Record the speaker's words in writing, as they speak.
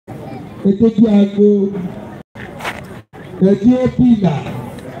ètò tí a go ẹtí ó pìlà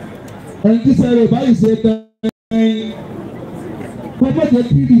ẹni tí sẹ́rẹ̀ báyìí ṣe tẹ́yìn kọ́mọ̀jẹ́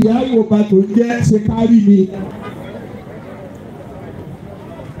kí ìyàwó bá tó ń jẹ́ ṣe kárí mi.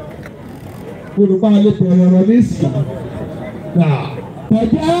 olùkọ́ alẹ́ bẹ̀rẹ̀ ọ̀rọ̀ ní ìsìn náà.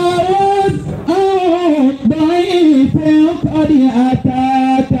 تجاوز عن ضعيف قد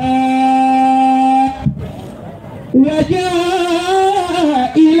أتاك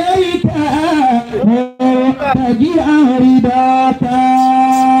وجاء إليك مرتجعا رضاك.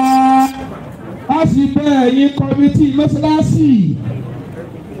 a sì bẹ ẹ̀yin kọ́mítì mọ́sálásì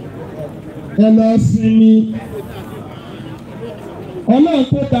ẹ lọ sinmi. Ọlọ́run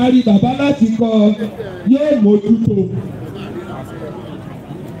tó darí bàbá láti kọ́ yóò mójútó.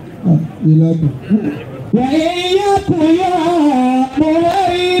 وإن يكن يا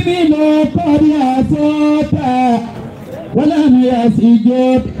مهيمن قد أتاك ولم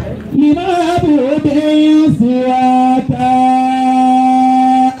يسجد لمعبود سواك.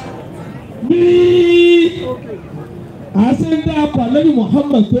 Bí a ṣe ń dá ọkọ̀ lórí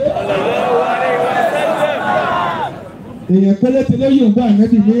Muhammad tó. Èèyàn pélété ló yóò bá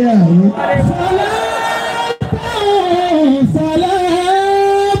ànábì ní àárín.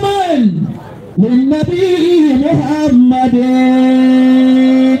 Salaman linnabi Muhammad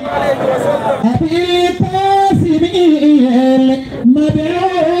abil qasim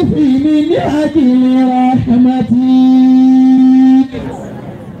al-mab'uth min ajli rahmati.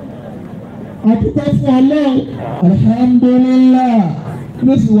 Àdúgbò fún Ọlọ́run. Alhamdulillah.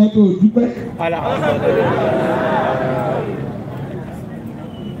 Ló sì wọ́n tó dúpẹ́.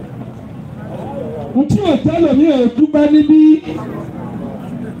 Ntí òtẹ́lẹ̀ mi ò dúpẹ́ níbí.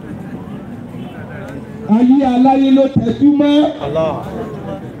 Ayé aláyé ló tẹ́jú mọ́.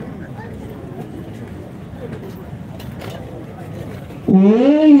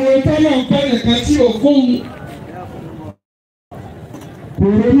 Òun wo tọ́lọ̀ ń kọ́ nìkan tí ò fún un. Kò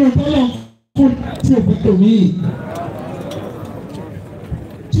ronú tọ́lọ̀ fún tí ò fún tòmí.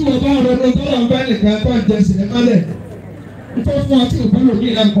 Tí mo bá ronú tọ́lọ̀ ń bá nìkan tó ń jẹ sinimá lẹ̀. Nítorí fún ọ tí ò fún lòmí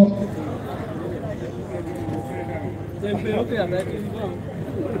náà kọ́.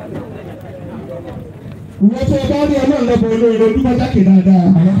 Ìwọ́n tó bá rí Ọlọ́run lọ́bọ̀ olóore ojúmọ́ jákè dáadáa.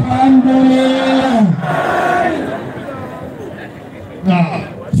 Alhamdulillah.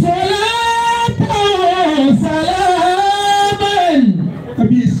 Salaman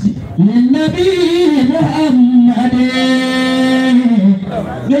Kábíyèsí. linnabi Muhammad.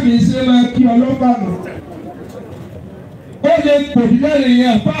 Débi ṣe máa kí ọlọ́pàá nù. Ó lè pòdì lẹ́yìn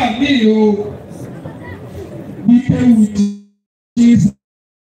yẹn fáà mí o. Bí kéwù ti ṣe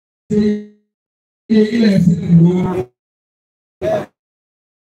ilẹ̀ sí ìlú.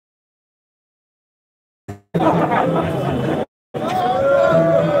 Ó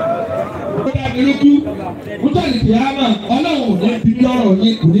dàbí lójú, ó tẹ̀lé kìí àmà, Ọlọ́run ò ní bí lọ́rọ̀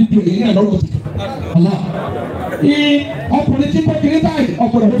yín, kò ní bí èyí náà lọ́rọ̀ sí. Ọkùnrin tí kò kiri báyìí,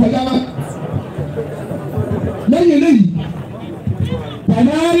 ọkùnrin tó kọjá náà. Lẹ́yìn eléyìí.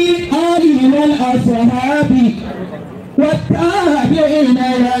 Tàbí àlì wal ashabi والتابعين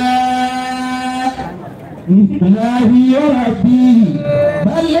إلهي ربي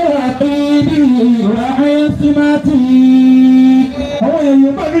بل رقيبي وعصمتي. Àwọn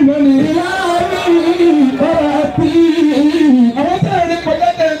èèyàn bá mi lónìí. إلهي ربي. Àwọn tí a rí kọjá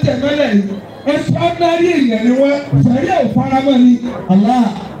tẹ̀ mẹ́lẹ̀ yìí, ẹ̀sùn ọ́dárì èèyàn ni wọ́n, sẹ́yìn ò faramọ́ ni. Allah.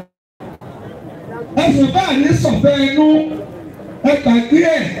 Ẹ̀sùn bá ní sọ̀fẹ́ inú ẹgbà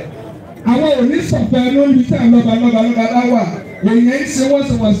díẹ̀. Àwọn ò ní sọ̀fẹ́ inú ibi tí àlọ́ba láwà. Èèyàn ń ṣe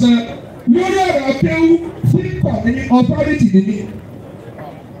wọ́sowọ́sán lórí ọ̀rọ̀ kéwú tí kò ní ọ̀tọ́rìtì nìyí.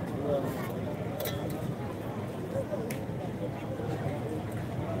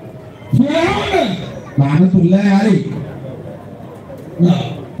 Fìyàwó La'natullahi alayhi.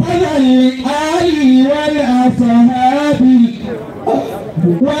 على الآل والأصحاب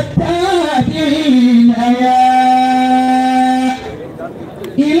والتابعين يا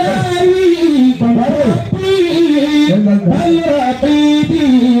إلهي ربي الرقيبي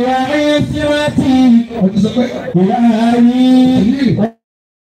وعصمتي. إلهي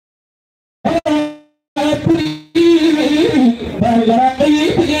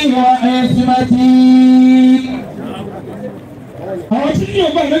الرقيبي وعصمتي. àwọn tí yóò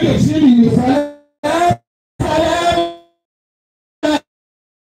bá lẹ́jọ̀ sí èmi ní sáré.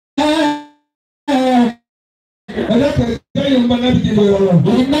 Ẹ̀dá kẹ̀kẹ́ yóò bá lẹ́bi jẹ́ lọ́wọ́.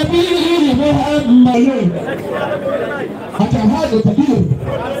 النبي محمد Àtàwádò tàbí o.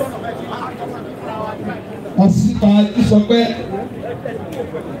 Àsìkò ìsọpẹ́.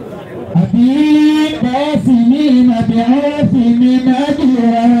 أبي قاسم مبعوث من أجل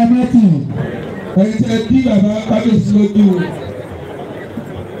رحمتي. ẹni tẹ́ bí bàbá kábíyèsí lójú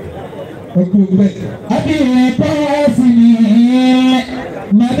ọkùnrin bẹ́ẹ̀. Abiyẹ pọ́ọ̀sì mi,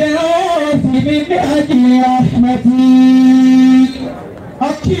 màdé ọ̀sì mi ní àjẹ́ àmàtì.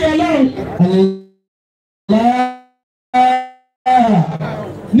 Akí ọlọ́run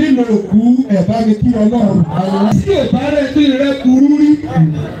nínú òkú ẹ̀bá mi kí ọlọ́run. Tí ẹ̀bá rẹ̀ ní rẹ̀ burú rí,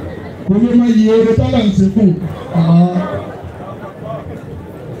 kò ní máa yí oore tọ́lọ̀ ń ṣe fún un.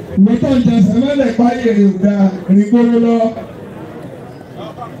 Ìwé tó ń jẹ sẹ́mẹ́lẹ̀ páyé rẹ̀ ò dáa, rìn gbóró lọ.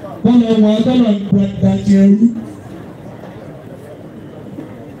 Tọ́lọ̀ wọn tọ́lọ̀ dàtí ẹrú.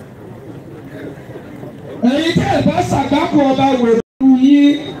 Ẹ̀yin tí ẹ̀bá ṣàgbákò ọba wèrè fún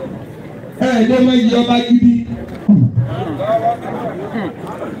yín, lè máa yí ọba gidi.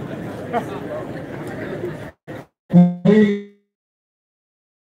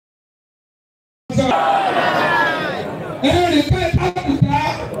 Ẹ̀rìn pẹ́ tábùtà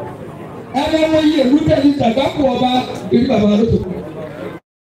ẹlẹ́wọ̀n yìí èlú tẹ̀lé ṣàgbákò ọba ìlú bàbá lóṣù.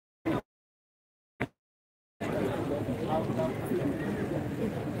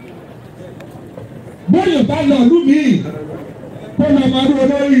 Bóyá bá lọ ìlú mi kó lọ máa dúró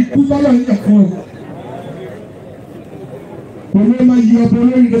lórí ikú bọ́lọ̀ yíyà fún ọ. Kò ní máa yí ọba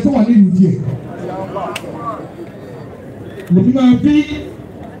olórí rẹ tó wà nílùú díẹ̀. Lèmi máa fi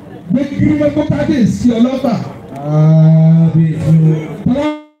gbé kiri mẹ́kọ́ kábíyèsí ọlọ́ba.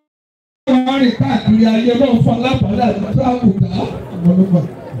 Wọ́n rìn káàkiri ayé náà fún alábàárà àti àbùdá ọlọ́ba.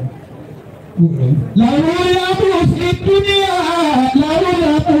 Làwọn yàgò sí dúníà, làwọn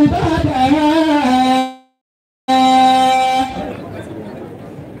yàgò dáadáa.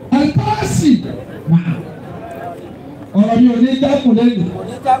 Àlùkọ́sì ọ̀rọ̀ mi ò ní dákun lẹ́nu. Kò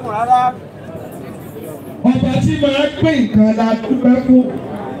ní jágùn rárá. Ọba tí máa ń pín nǹkan la dúpẹ́ fún.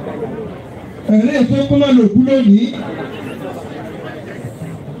 Ẹ̀rẹ́ ìfowópamọ́ lòkú lónìí.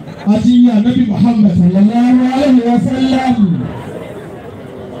 Àti yin Ànábì Muhammad sallallahu alaihi wa sallam.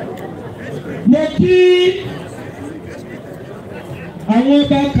 Mo kí àwọn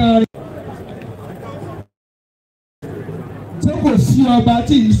ọba kan tí kò sí ọba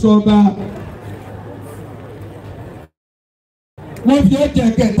tí ì sọ ọba. Wọ́n fi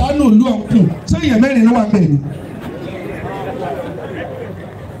ẹ̀jẹ̀ kẹta nù lú ọ̀kùn sẹ́yìn mẹ́rin ló wà bẹ́ẹ̀ ni.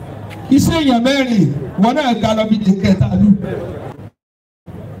 Iṣẹ́ èèyàn mẹ́rin wọn náà ga lọ bí jẹ kẹta lù.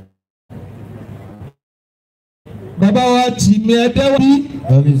 Bàbá wa tì mí ẹdẹ wá bí.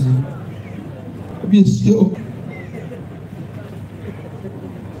 Bí èsì o.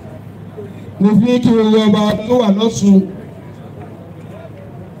 Mo fi kí owó ọba tó wà lọ́sùn.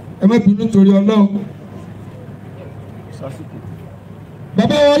 Ẹ má bínú torí Ọlọ́run.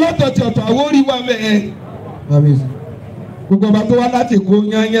 Bàbá wọn lọ́tọ̀ tí ọ̀tọ̀ àwọn orí wa mẹ́ẹ̀. Gbogbo ọba tó wá láti kó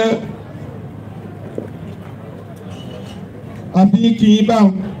yányá. Àbí kì í bá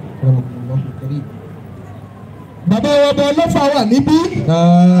wọn. Bàbá wọn bọ ọlọ́fà wà níbí.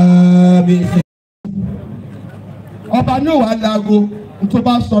 Ọba ní òwà lago tó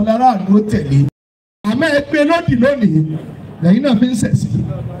bá sọ lára àdó tẹ̀lé. Àmọ́ ẹ pé lódì lónìí lẹ́yìn náà fi ń sẹ̀sì.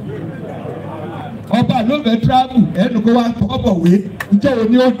 Ọba ló fẹ́ tíráàbù ẹnu kó wá kọ́ bọ̀wé ìjọ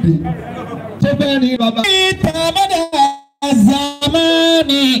òní òde tó fẹ́ rí bàbá. Ìtàmọ́dà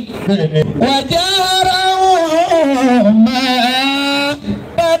zamani wàjára máa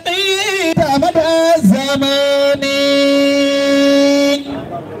bàtí ìtàmọ́dà zamani.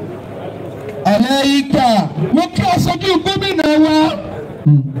 Aláìka mo kí aṣojú gómìnà wa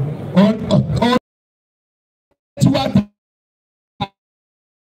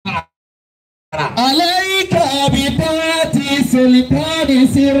Aláìka bìtàtì sèlítàdì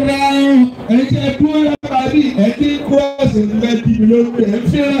síra. ẹ̀jẹ̀ dúró lára bí ẹ̀jẹ̀ kúrọ́ọ̀sì mẹ́tì lórí ẹ̀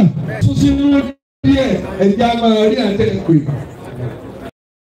fẹ́ràn tún sínú díẹ̀ ẹ̀jẹ̀ a máa rí àtẹ̀pẹ̀.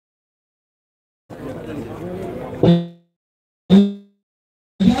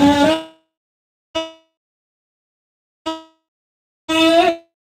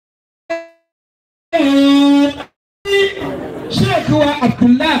 Sheikh wa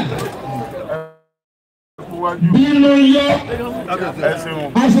Abdullah bínú yọ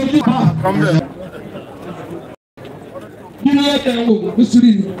aṣojú bínú yọ tẹ̀ wò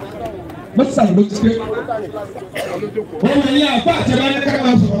lóṣùrì ni mọ́tò ló ti ké. Wọ́n máa yẹ àbá àti ẹ̀rọ ẹ̀ka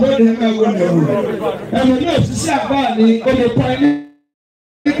máa sọ̀rọ̀ lóde ẹ̀ka wọlé ẹ̀rọ ẹ̀rọ ní òṣìṣẹ́ àbá ni ó lè kọ́ ẹni.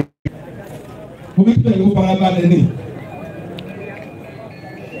 Mo bí bẹ́ẹ̀ ló fara balẹ̀ ní.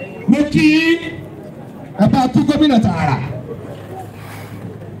 Mo kí ẹ̀bá tún gómìnà tààrà.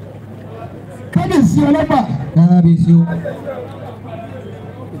 Kábíyèsí ọlọ́pà. Kábíyèsí o.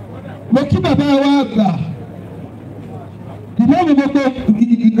 Mo kí bàbá wa gbà. Ìmọ̀mù gbogbo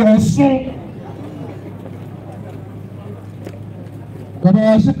ìgbà Ọ̀ṣun. Bàbá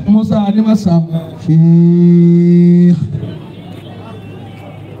bàbá Musa Animasa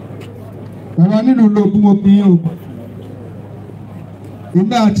bàbá nínú olóògùn obìnrin o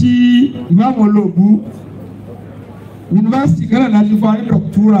ìgbà tí ìmáàmù olóògùn yunifásitì kan náà láti fún àrí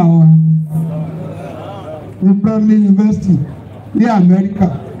dọ̀kítúrà wa ní Bradley University ní Amẹ́ríkà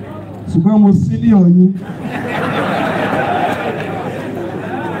ṣùgbọ́n mo sí ní ọ̀yìn.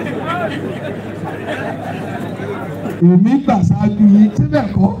 Èmi gbà ṣáájú yìí síbẹ̀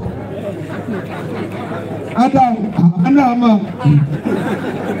kọ́. Ádámà.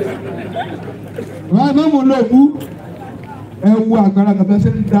 Wọ́n á mọ̀ lóògù ẹ wo àgbàlagbà bẹ́ẹ̀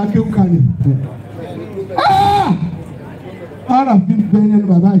sẹ́ni dá kí ó kalẹ̀. Ara fi bẹ́ẹ̀ yẹn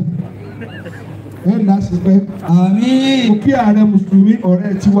bàbá yìí. Ẹ ń dá sí pẹ́. Àmín. Mo kí ààrẹ Mùsùlùmí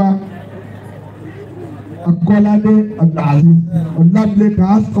ọ̀rẹ́ tiwa. Akọ́ládé Àgbàlú Ọ̀làbílẹ̀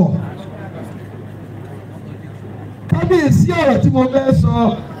Kàásọ̀. Kábíyèsí ọ̀rọ̀ tí mo fẹ́ sọ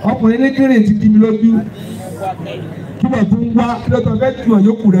ọkùnrin ní kéré ti di mi lójú. Kí wọ́n tún wá kí lọ́tọ̀ fẹ́ ju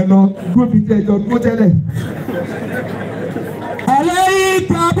ọ̀yọ́kù rẹ lọ dúró fi tẹ ẹjọ́ dúró tẹ́lẹ̀. Àlẹ́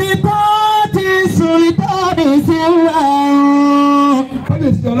ìtàbí tó ti sùn ìtọ́ni sí àrùn.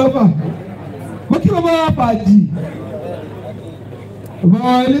 Kábíyèsí ọlọ́fà. Mo kí bàbá wa fàájì. Bàbá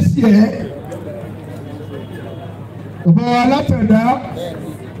wa ẹlẹ́sì ẹ̀. Bàbá wa látẹ̀dá.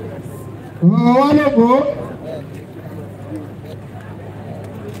 Bàbá wa lọ́gbọ́.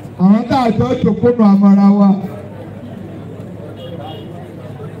 Àwọn tá a jọ jòkónú àmọ́ra wa.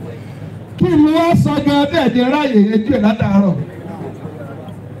 Kí ni wọ́n sọ gan bẹ́ẹ̀ ni ráàyè ẹjọ́ ẹ̀ látàárọ̀?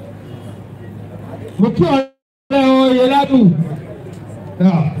 Mo kí ọ̀rẹ́ oyè ládùn.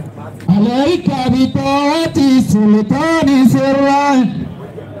 Àlẹ́ ìtàbí tó ti sùn ìtọ́ni sí àrùn.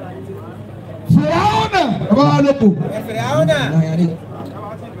 Fìràwọ̀nà bàbá wa lóko.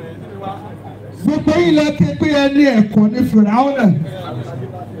 Gbogbo ilẹ̀ kékeré ẹni ẹ̀kọ́ ní Fìràwọ̀nà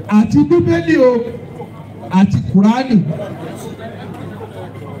àti Bíbélì o àti Kùránì.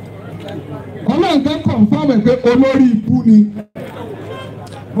 Ọlọ́ọ̀gá kọ̀ǹfàmù pé olórí ibú ni.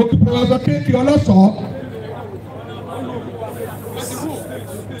 Mo kí pọ̀lọ́sọ kéèké ọlọ́sọ̀ọ́.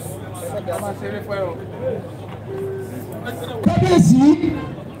 Kábíyèsí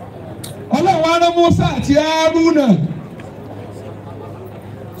Ọlọ́run ará Mùsá àti Hárúnà.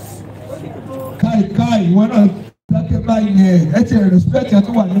 Káì wọn náà dákẹ́ báyìí ẹ ti respect ẹ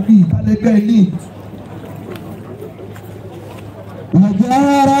tó wà níbí ìkálẹ́gbẹ́ ní.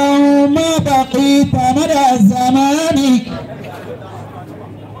 وجاروا ما بقيت مدى الزمان.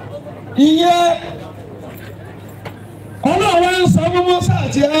 Ìyẹn Ọlọ́run ń sọ fún Mùsá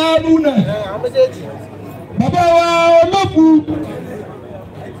àti Hárúnà. Bàbá wa ológun.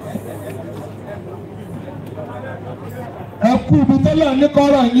 Ẹ kú ibi tọ́lọ̀ ní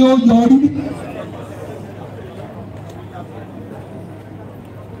kọ́rọ̀ yín ó yọrí.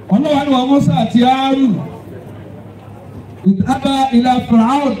 Ọlọ́run ni wọ́n Mùsá àti Hárúnà. Ìdábà ìlà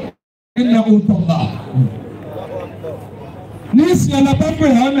Fìràwọ̀n ilẹ̀ òtọ̀gbà. Ní ìsìn ọlọ́pàá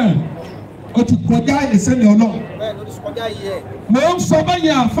Fìràwọ̀n ó ti kọjá ìsẹ́mi Ọlọ́run. Mo ń sọ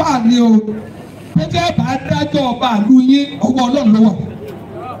bẹ́yìn àfáà ni o. Pẹ́jẹ́ bá dájọ́ ọba àlú yín ọwọ́ Ọlọ́run ló wà.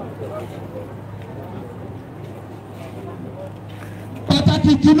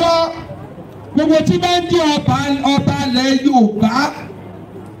 Pàtàkì jùlọ gbogbo tí bá ń jẹ́ ọba ilẹ̀ Yorùbá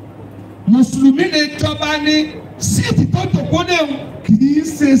Mùsùlùmí lè jọba ní síìtì tó jòkó náà kì í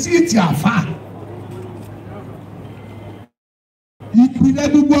ṣe síìtì àfà. Ìpìlẹ̀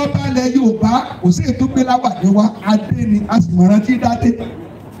gbogbo ọba ilẹ̀ Yorùbá kò sí ètò gbé láwàdé wa adé ni a sì mọ̀ràn tí dádé.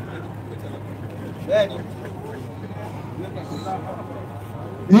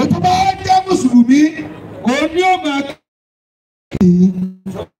 Èyí tó bá jẹ́ Mùsùlùmí òun ni ó máa kí i.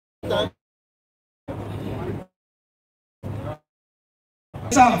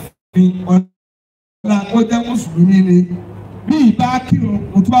 Sáàfin ọ̀la ó jẹ́ Mùsùlùmí ni bí ìbá kírun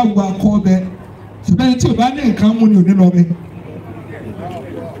mo tún bá wù akọ ọbẹ̀ ṣùgbọ́n tí o bá ní nǹkan mú ni ò ní lọ bẹ.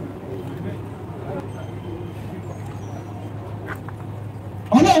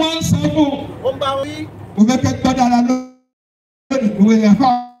 Ọlọ́wọ́ ń sọ fún mo fẹ́ kẹ́ gbọ́ dára lórí ìwé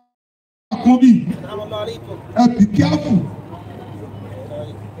ẹ̀fọ́ àkóbì ẹ bì kíáfù.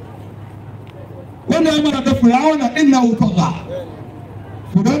 Wọ́n ní ẹ máa dọ̀ fúnra wọn náà ẹ̀ náà wò tọ̀gà.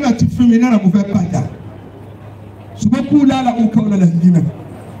 Fúnra náà ti fún mi náà mo fẹ́ bàjá. Ṣùgbọ́n kú lára òun kọ́ lọ́la yìí náà.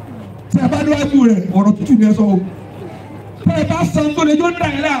 Tí a bá níwájú rẹ̀ ọ̀rọ̀ tútù ni ẹ sọ o. Tí ẹ bá san tó lè jó ń dà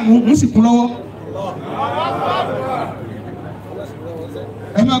yín láàmú ń sì kún lọ́wọ́.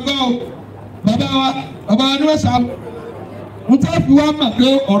 Ẹ máa gbọ́ o, bàbá wa ní wẹ́sà ń tẹ́ fi wá mà pé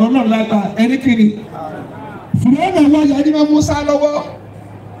ọ̀rọ̀ náà lágbà ẹni kiri. Fúnra náà wá yá ní Mùsá lọ́wọ́.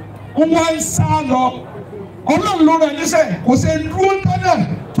 Ń wá ń sá lọ Ọlọ́run ló rẹ̀ níṣẹ́ kò ṣe dúró tọ́nà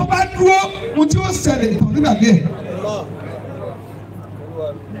tó bá dúró mo tí ó ṣẹlẹ̀ ìtàn nígbà bíẹ̀.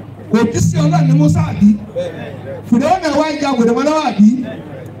 Òbí sí Ọlọ́run ni Musa àbí fìdí ọ̀nà wa ń ja wèrè wọn náà àbí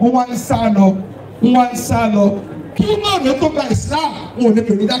wọ́n wá ń sá lọ kí wọ́n lọ tó gba Islam wọn ò ní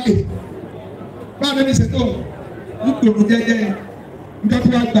pèrò dákè báwo ni ṣètò ní pèrò jẹ́jẹ́ nígbà tí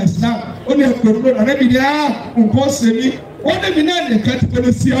wọ́n gba Islam ó ní pèrò lónìí àrẹ́bí ni nǹkan ṣe mí ó ní mi náà nìkan ti pèrò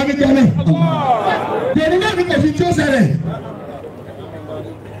sí ọ níjọ́ náà pèrò náà ní kò fi tí ó ṣẹlẹ̀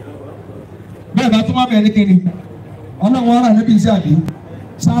bẹ́ẹ̀ bá tó má bẹ̀rẹ̀ ní kíni ọlọ́run ara níbi iṣẹ́ àbí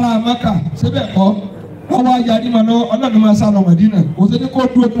sára Mẹ́kà síbẹ̀ kọ́ wọ́n wá yarí ma lọ ọlọ́run máa sá lọ Mẹdínà kò sí ní kó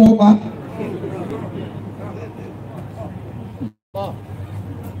dúró tí wọ́n pa.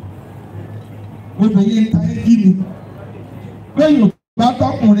 Obìnrin ta ẹ́jì ni lẹ́yìn bá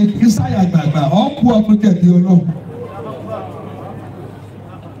tọkùnrin kì í sáyà gbàgbà ọ̀kú ọdún jẹ̀bi ọlọ́run.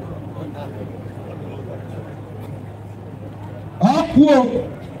 Ọ̀kú o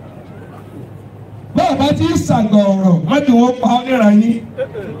báwo bá ti ń ṣàgbọ̀ ọ̀rọ̀ mọ́tò wọn pa ọ́ níra yín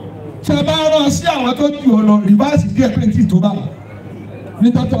tí a bá rán sí àwọn tó jù ọ lọ rìvásì díẹ̀ pé tí tó bá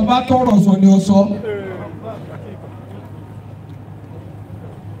nítorí tí ọba tọrọ sọ ni ọ sọ.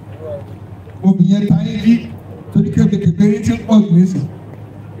 Obìnrin ta ní bí torí kébékébé ní tí ń pọ̀ jù nísìn.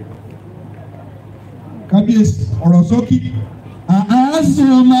 Kábíyèsí ọ̀rọ̀ sókí. Àásù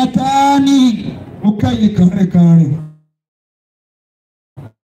mẹ́kánì. Mo kẹ́yìn kànrin.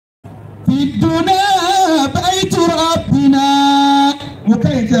 Ìdùnnà baitu rabbina. Mo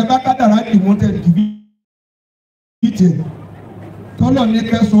kẹ́yìn tí ẹ bá kádàrá kì mú tẹ̀ dìbí ìjẹ́. Tọ́lọ̀ ní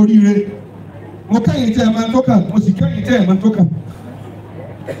kẹ́ sóríire. Mo kẹ́yìn tí ẹ máa ń tó kàn, mo sì kẹ́yìn tí ẹ máa ń tó kàn.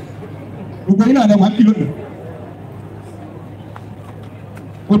 Gbogbo yín náà lè wá kí lónìí.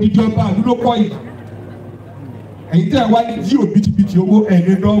 Odidi ọba àdúró kọ́ yìí. Ẹ̀yin tẹ́ ẹ wá ní jí òbítíbitì owó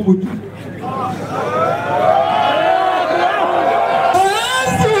ẹ̀ẹ́dẹ́ lọ́wọ́ ojú.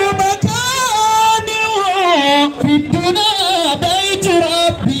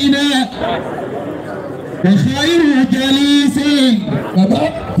 خير جليس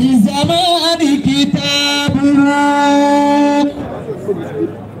في زمان كتابه.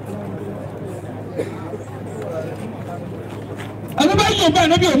 Ẹni bá yóò bá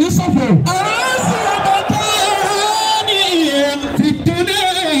ẹni bí òní sọ̀fọ̀. Àásù mẹ́kánì fìdúnà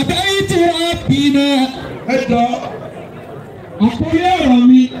baitu rabbina. Ẹ jọ àkórí ọ̀rọ̀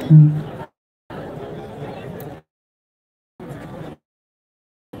mi.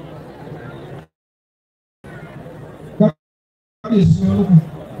 Kábíyèsí olókùn.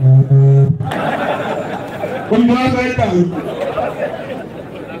 Olùwà bẹ́ẹ̀ kàwé.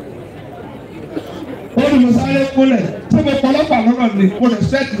 Olùmọ̀sáré kúnlẹ̀ tí mo pọlọ́pàá lọ́rọ̀ ni mo lè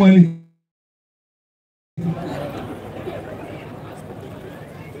ṣẹ́ẹ̀tì wọn ni.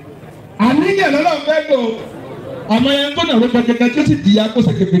 Àníyàn lọ́nà fẹ́ lò àmọ́ ẹni tó nàró gbẹgẹdẹ tí ó sì dìyà kó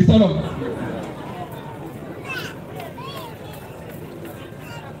ṣe kèké sọ̀rọ̀.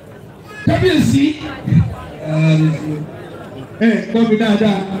 Kábíyèsí gbọ́ mi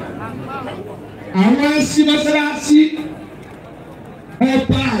dáadáa àwọn sí mọ́sálásí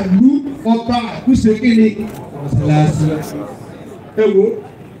ọba àlú ṣe kí ni mọ́sálásí ẹ wo.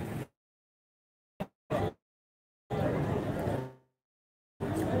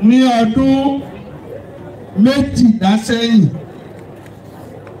 Ní ọdún méjìlá sẹ́yìn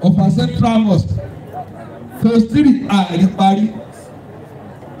Ọ̀fà Central Mosque phase 3 ààrí parí.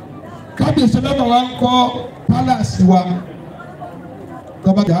 Kábíyèsí lọ́bàá wa ń kọ́ pálásì wa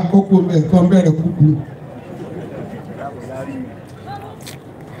tọ́bàjà àkókò ẹ̀kọ́ bẹ̀rẹ̀ kúkú.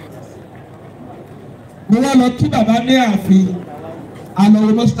 Mo wá lọ kí bàbá ní ààfin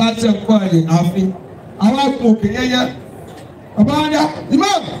àlọ́wọ́ mọ́sálásí ẹ̀kọ́ ẹ̀yìn ààfin àwọn àgbò òkè yẹ́yẹ́. Bàbá wa ní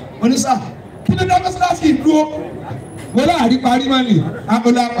Imam onísà kí ló dá mọ́sálásí dúró wọ́n láàrí parí mọ́ ni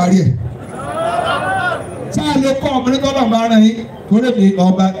akọ́lá parí ẹ̀. Sáà ló kọ́ ọmọdé tọ́lọ̀ bá rẹ̀ yín tó lè fi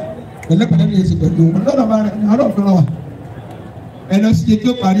ọba pẹ̀lẹ́pẹ̀lẹ́ ní èsì pẹ̀lú ọlọ́dọ̀ bá rẹ̀ àárọ̀ fún wa. Ẹ lọ sí etí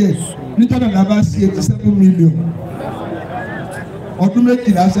ó parí ẹ̀ nítorí náà bá sí 87 million ọdún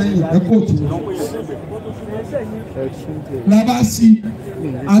méjìlá sẹ́yìn ẹ̀kọ́ òtún. Lábá sí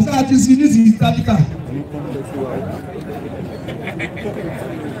àṣà àti sí ní sí tábìkà.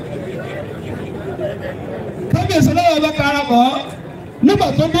 Kábíyèsí lọ́wọ́ bá kára bọ̀ nígbà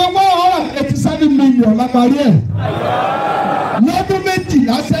tó dé 187 million lápárí ẹ̀ lọ́dún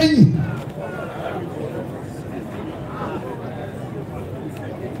méjìlá sẹ́yìn.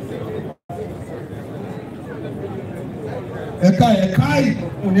 Ẹ̀ka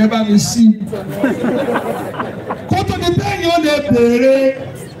ìkùn yẹn bá mi sí. Kótó ni bẹ́ẹ̀ ni ó lè béèrè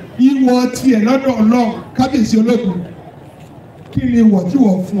ìwọ tiẹ̀ lọ́dọ̀ Ọlọ́run kábíyèsí ológun. Kí ni ìwọ tí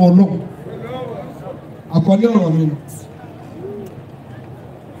wọ́n fún Ọlọ́run? àkọlé ọ̀rọ̀ mi.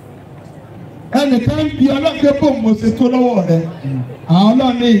 Ẹnìkan bí ọlọ́gbẹ́ bò mo ṣe tó lọ́wọ́ rẹ̀. Àwọn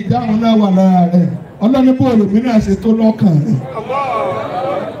ọlọ́ni ìdáhùn náà wà lára rẹ̀. Ọlọ́ni bò lèmi náà ṣe tó lọ́kàn rẹ̀.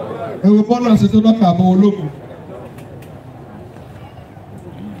 Ewu bọ́lá ṣe tó lọ́kàn àbọ̀ ológun.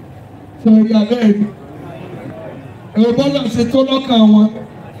 Sọ̀rọ̀ abẹ́ ẹni. Ewu bọ́lá ṣe tó lọ́kàn wọn.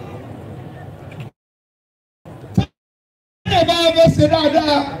 Tí ẹ bá fẹ́ ṣe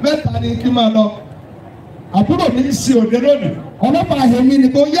dáadáa mẹ́ta ni kí máa lọ. Àbúrò mi ń ṣe òde lónìí. Ọlọ́pàá èmi ni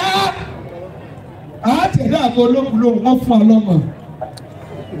kò yá. Àátẹ̀lé àbọ̀ ológun ló wọ́n fún ọlọ́mọ.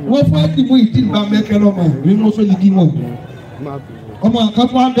 Wọ́n fún ẹ̀dínwó ìdí ìgbà mẹ́kẹ́ lọ́mọ nínú sóyè kí wọ́n. Ọmọ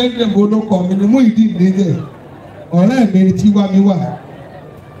àkọ́kọ́ abẹ́gbẹ́ mo ló kọ́ mi ni mú ìdí ìdíjẹ́. Ọ̀rẹ́ mi ni tí wá mi wà.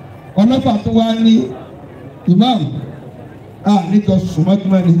 Ọlọ́pàá tó wá ní Imam níjọ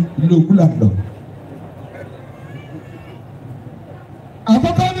sùnmọ́júmọ́ ni ilé òkú là lọ.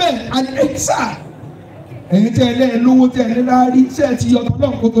 Àkọ́kọ́ bẹ́ẹ̀ Alexa ẹ̀yin tí ẹ lé lówó tí ẹ lé láárí tí ẹ ti yọ ọ̀tọ̀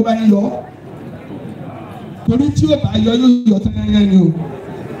náà kó tó bá yọ. Torí tí ó bá yọ yóò yọ tẹ́lẹ̀ ni o.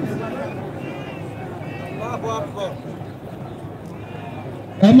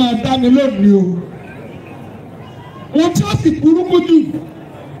 Ẹ máa dá mi lónìí o. Ohun tí ó sì burúkú jù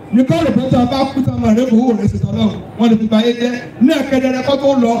ní kọ́ lè bọ́tọ̀ bá kú tán máa rẹ́ owó rẹ̀ ṣètò náà wọ́n lè fi ba ayé jẹ́ ní ẹ̀kẹ́dẹ́rẹ́ kọ́ tó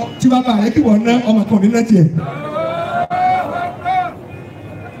lọ tí bàbá rẹ̀ kí wọ́n ná ọmọ kan nínú tiẹ̀.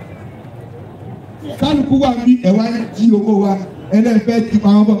 Kálukú wa bí ẹ̀wá jí owó wa ẹlẹ́fẹ́ ti pa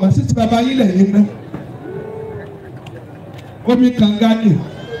àwọn bọ̀ màá sí ti bàbá yín lẹ́yìn náà. Omi kànga ni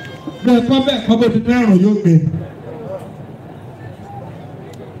bẹ́ẹ̀ kọ́ bó ti dẹ́rùn yóò gbé.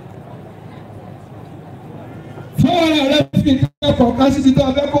 Fọwọ́n rẹ̀ fi kẹ́kọ̀ọ́ ká síbi tó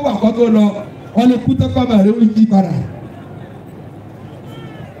ọbẹ̀ kó wà kọ́ tó lọ wọ́n lè kú tẹ́kọ̀ọ́ bá rẹ̀ ó yí padà.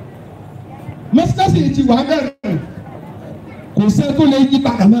 Mọ́sításì ti wà bẹ́ẹ̀ kò sẹ́ tó lè yí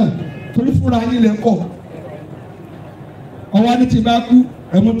padà náà torí fúnra yín lè kọ̀. Ọwọ́ ní ti bá kú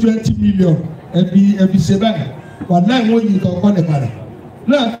ẹ̀mú 20 million ẹbí ṣe báyìí wà láì wọ́n yí ìtọ́ kọ́lẹ̀ padà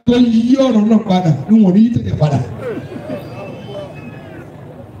náà tó yí ọ̀rọ̀ náà padà ní wọ́n ní yí tẹ̀lé padà.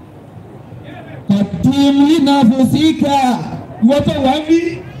 Kọ̀dùnmí náà fò sí ká. Ìwọ́n tó wà ń bí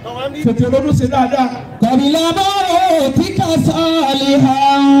tètè lọ́dún ṣe dáadáa. Kọ̀bílà bá rò tí ká sọ̀lì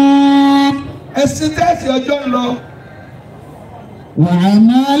hàn. Ẹ̀sìn tẹ́sí ọjọ́ ń lọ.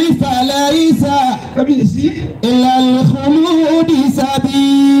 وعمال فليس إلى الخلود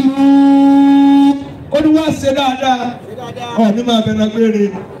سبيل. Ó ní wá ṣe dáadáa. Ní máa bẹ̀rẹ̀ gbére.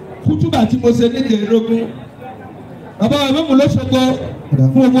 Kútúbà tí mo ṣe níjẹ̀ẹ́dógún. Bàbá wa mẹ́mú ló ṣọgbọ́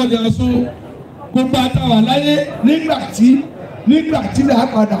fún owó ní ọ̀ṣun. Gbogbo àtàwà láyé nígbà tí lè á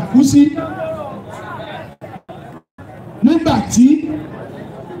padà kú sí. Nígbà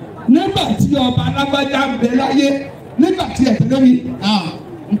tí ọba alágbájá ń bẹ láyé. Nígbà tí ẹ̀ tẹ́lẹ̀ mi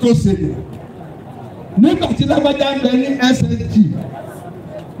n tó ṣe lè. Nígbà tí lágbájá ń bẹ ní SSG.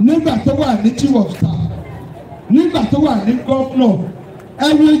 Nígbà tó wà ní chief of staff. Nígbà tó wà ní gọ́fúnọ̀. Ẹ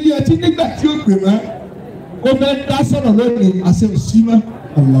wo iye ẹtí nígbà tí ó gbè mọ́. Ó fẹ́ dá sọ̀rọ̀ lónìí àṣẹ òsì mọ́.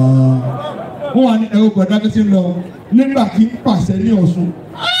 Wọ́n wà ní ẹ̀rọ gbọ̀dá tó ti lọ nígbà tí ń pàṣẹ ní Ọ̀ṣun.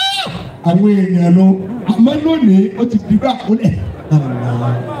 Àwọn èèyàn lọ. Àmọ́ lónìí ó ti dìgbà kúlẹ̀.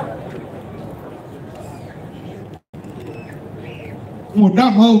 Mo dá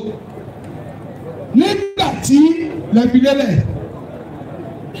mọ́ o. Nígbà tí lẹ́bi lélẹ̀.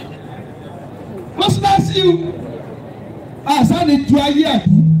 Mọ́sálásí àṣàlẹ̀ ju ayé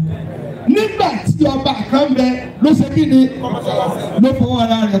àbí. Nígbà tí ọba kan bẹ ló ṣe kí ni ló fọwọ́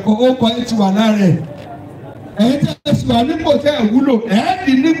ara rẹ̀ kọ́ ó kọ́ ẹ ti wà lára rẹ̀. Ẹ̀yin tí ẹ sì wà nípò tẹ́ ẹ̀ wúlò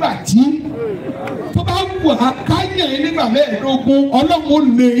ẹ̀ẹ́dì nígbà tí tó bá wù á káyọ̀ yín nígbà mẹ́ẹ̀ẹ́dógún ọlọ́run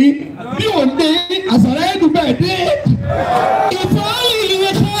lè yín bí ò lè yín àṣàrà ẹ̀dùn bẹ́ẹ̀ dé. ìfọ̀lì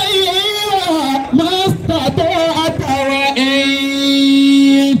ìfọ̀ ìwà mọ́sítà tó àtàrà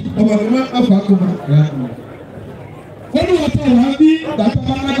ẹ̀yìn. Ọba mi máa fà á kó máa. Wọ́n ní wọ́n tó wà bí bàtà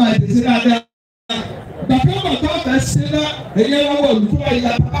bá lábàá ìdèsí dáadáa. Bàtà bàtà ọ̀fẹ́ ṣe ná èyí ẹ̀ wọ́n olùkọ́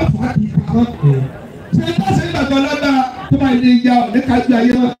ìyá bàbá fà á kì í kà wọ́n. Ṣé bá ṣe ń gbàgbọ́ lágbára tó máa lè ya ọ̀ ní kájú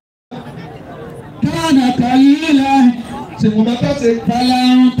ayé wọn? Kánà kàlílà. Ṣé mo máa tọ́ ṣe?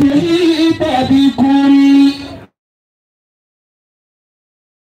 Kàlàǹtì ìbàdí kúrú.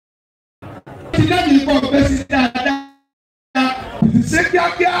 Ti lẹ́yìn ikọ̀ ọ̀fẹ́ sí dáadáa. Ṣé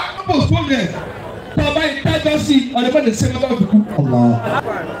kíákíá ó bò fún rẹ̀? Bàbá ìtajọ́ sí ọ̀dọ́ bọ́dẹ̀ ṣe máa bá òkú.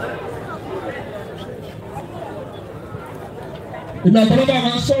 Ìgbà àtọ́lọ́bà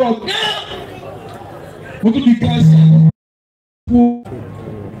máa ń sọ̀rọ̀ gán. Mo tún di gáàsì fún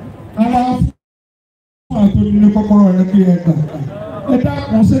ara fún àtòlù ní kọ́kọ́rọ́ rẹ̀ pé ẹ gbà. Ẹ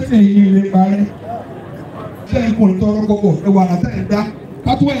dákun sétí ẹ̀yìn ilé parẹ́. Ṣé ẹ kò ní tọrọ kọ́kọ́ ẹ wà látà ẹ̀ dá? Ká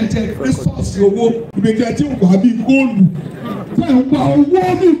kátó ẹ̀ jẹ́ ní sọ́ọ̀sì owó ìgbẹ́jẹ́ tí ń wà bí góòlù tí ń wà owó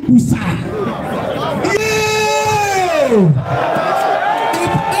ní kùsà.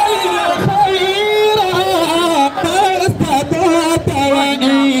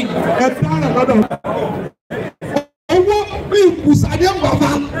 Ẹ dára lọ́dọ̀ owó ní kùsà ní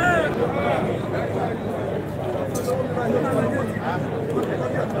wàfà.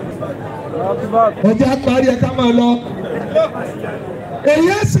 Ọjà parí ẹ̀ ká máa lọ. Èyí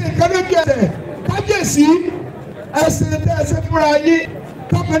ẹ̀sìn kánẹ́bí ẹ̀sẹ̀ kábíyèsí ẹ̀sìn tẹ́ ẹ̀sìn fúnra yín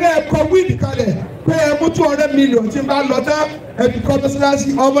kápẹ́lẹ́ ẹ̀kọ́ wíìlì kalẹ̀ pé ẹ mú 200 million tí n bá lọ tán ẹ̀bí kọ́ mọ́sálásí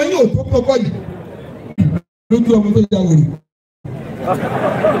ọmọ yìí ò tó kọ́kọ́ yìí. Lójú ọmọ tó yà wòlé.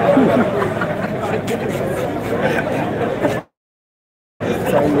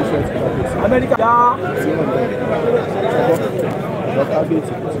 Amẹ́ríkà dá.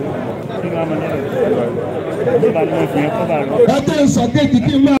 Ẹjẹ́ ìsọ̀kejì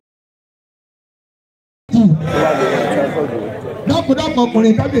kí n máa tù. Dákúdákọ̀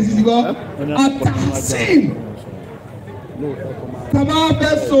ọkùnrin kábíyèsí ti gbọ́. Àtàsím. Kàmá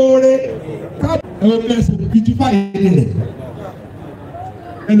fẹ́ sóore. Ẹ̀rọ fẹ́ sọ̀rọ̀ bíi fáyé rẹ̀.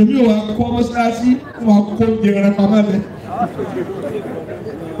 Ẹlòmíì wa kọ́ mọ́sálásí wọn kó jẹrẹ pamọ́ lẹ̀.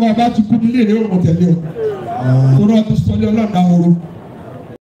 Wọ́n bá ti kú nílé ìlú òun tẹ̀lé o. Torí wọn ti sọ ní ọlọ́dà ooru.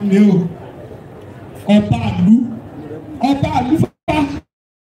 Ní o, ọba àlú fà. Ọba àlú fà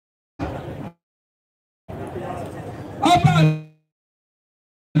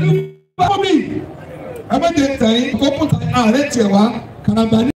mi. Ẹ bá jẹ tẹ̀yìn kókó tẹ̀yìn ààrẹ tiẹ̀ wá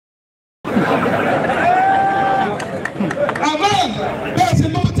karamba ní. Àmọ́ bẹ́ẹ̀ ṣe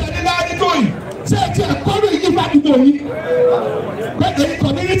mọ́ tẹ̀lé láàrin tó yìí. Ṣé ẹ ti ẹ̀kọ́ ló yí bá dùgbò yìí? Bẹ́ẹ̀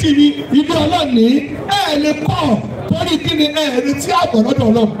community ni ilé ọlọ́ọ̀ni ẹ̀ lè kọ́ torí kí ni ẹ̀ lè tí àgbọ̀ lọ́dọ̀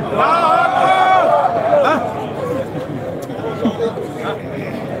ọlọ́ọ̀.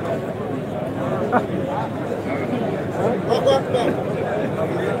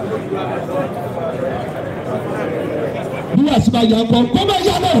 Bí wàá síbá yà kọ́ kó máa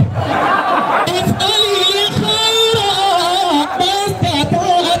yà lọ.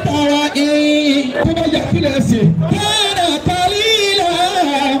 Kó máa yà kílẹ̀ ẹsẹ̀.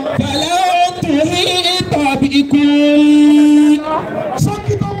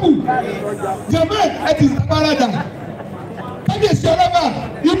 Sọ́kítọ́mù jẹ̀mẹ́ ẹ ti sàbáradà. Kábíyèsí ọlọ́ba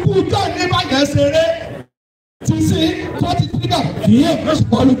ikú tó ní bàjẹ́ ṣeré ti sí 23 kì í ẹ̀kọ́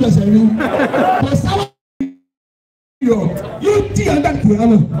ṣùgbọ́n olùgbèsè rí. Kò sáwọ́ yóò tí a dá kúrò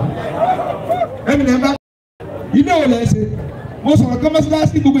lọ. Ẹ̀mí ni ẹ bá ilé wo lẹ̀ ṣe. Mo sọ̀rọ̀ kọ́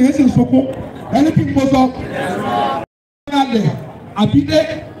mọ́sálásí gbogbo yẹn sì ń sunkún. Ẹni kí n mo sọ. Àbídé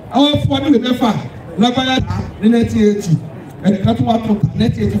àwọn fún ọdún mẹ́fà lágbára ní 1980 ẹnìkan tó wà tó ta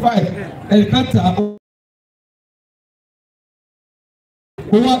 1985 ẹnìkan ta ó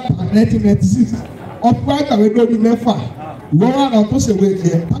wà ta 1996 ọ̀pọ̀ àgbàwé lórí mẹ́fà ìwọ́n wà náà tó ṣèwé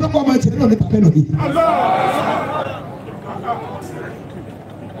tiẹ̀ tádọ́kọ̀ ọmọ ìṣẹ̀lẹ̀ náà ní tàbí lòdì.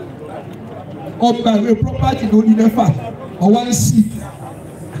 Ọgbà ìwé property lórí mẹ́fà ọwọ́ ń sí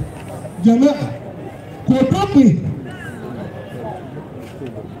jẹ̀mọ́ kò dọ́pin.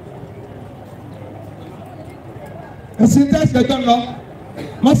 Ẹ̀sìn tẹ́sí ẹjọ́ lọ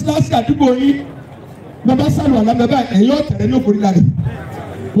mọ́sálásí àdúgbò yín mo bá sálù àlámẹ́ báyìí ẹ̀yìn ọ̀tẹ̀rẹ̀ ní òkúri láre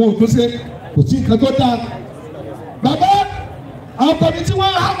wọn ò tó ṣe kò sí nǹkan tó dáa. Bàbá àwọn kọ́ni tí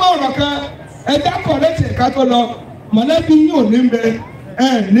wọ́n á mọ ọ̀rọ̀ kan ẹja kọ̀ lẹ́sìn ẹ̀ka tó lọ mọ̀lẹ́bí yín ò ní ń bẹ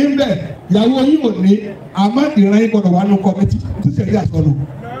ẹ̀ ní ń bẹ ìyàwó yín ò ní àmọ́ ìran yín gbọ́dọ̀ wà nù kọ́mẹ́tì tó ṣẹlẹ̀ àtọ́nù.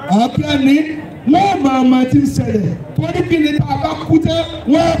 Àwọn kílẹ̀ ní wọ́n máa ma ti ń ṣẹlẹ̀ torí kí ni tá a bá kú tẹ́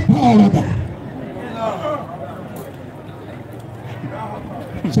wọ́n pa ọ̀rọ̀ dà.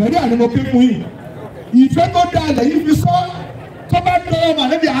 Sẹ̀rí ànímọ̀ pé fún yìí ìfẹ́ tó da àlẹ́ yìí fi sọ tó bá tọrọ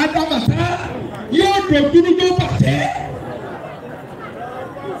màlẹ́bí àádámà tá yóò dùn dúdú tó bàjẹ́.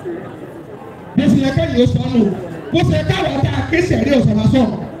 Bó ṣe yẹ kẹ́yìn ó sọ nù bó ṣe yẹ káwọn tá a ké sẹ̀rí òṣèlú sọ.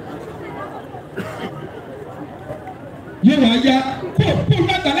 Yóò wá yá kó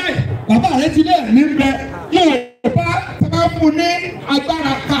lọ́gbà láì bàbá rẹ ti lé ní bẹ yóò bá tẹ́lá fún ní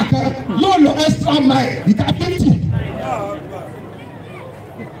agbára kàkẹ́ yóò lọ extra mile ìka 50.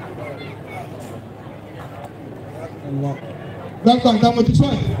 Gbàgbà ìdámọ̀ ti sọ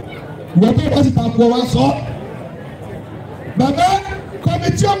ẹ̀ ìwọ́n tó wọ́n sì ta kó wa sọ. Bàbá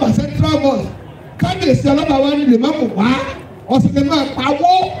kọ́mítì ọ̀mà central mosque kábíyèsí ọlọ́ba wa ní lè má mú wá ọ̀sẹ̀ lè máa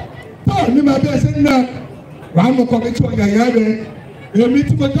pawó tó ní ma bẹ́ẹ̀ sí ní náà wàá mú kọ́mítì ọ̀yà yẹn rẹ̀ èmi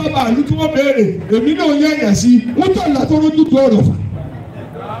tí mo jọba àlú tí wọ́n béèrè èmi náà yẹn yẹn sí wọ́n tó là tó lójú tó rọ̀ fà.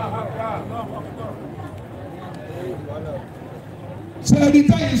 Sẹ́ẹ̀dì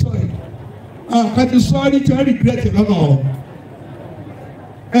táyì sọ̀rọ̀ àkàtì sọ́ọ́rí tí wọ́n rìgírẹ́tì lọ́nà ọ̀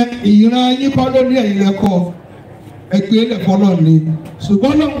ìran yín kọ́ ló ní ẹ̀yìn lẹ́kọ̀ọ́ ẹgbẹ́ lẹ́kọ̀ọ́ náà ni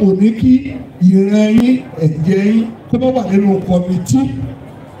ṣùgbọ́n náà kò ní kí ìran yín ẹ̀jẹ̀ yín kó bá wà nínú kọ́mítì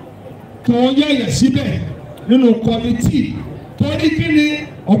kí wọ́n yẹ̀yẹ̀ síbẹ̀ nínú kọ́mítì torí kí ni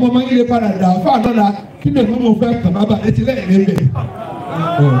ọmọ máa ń lè padà dà fún àdọ́dà kí ni ìmọ̀ mọ̀ fẹ́ kàn bá bà létí lẹ́yìn níbẹ̀.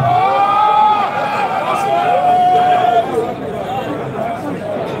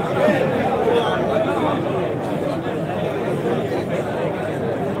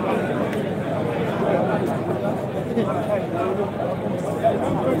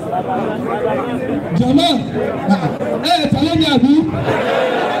 Jama tẹ̀lé mi àbí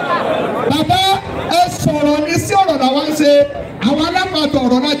bàbá sọ̀rọ̀ ní sí ọ̀rọ̀ làwọn ṣe àwọn alápàtà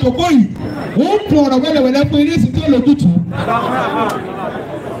ọ̀rọ̀ náà jòkó yìí ó ń tún ọ̀rọ̀ wẹ́lẹ̀wẹ́lẹ́ fún ilé ìsìn tó lójútù.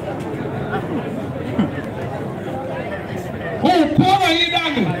 ó kó ọ̀rọ̀ yín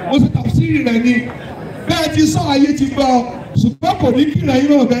dànù ó sì tàbísírì rẹ̀ ni bẹ́ẹ̀ ti sọ ayé ti gbọ́ ṣùgbọ́n kò ní kíra yín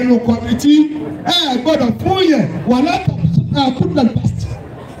náà bẹ́ẹ̀ nù kọ́mítì gbọ́dọ̀ fún yẹn wà látọ̀ kúndà pàṣẹ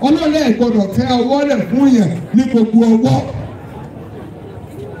ọlọ́lẹ̀ gbọ́dọ̀ tẹ ọwọ́ lẹ̀ fún yẹn ní gbogbo ọwọ́.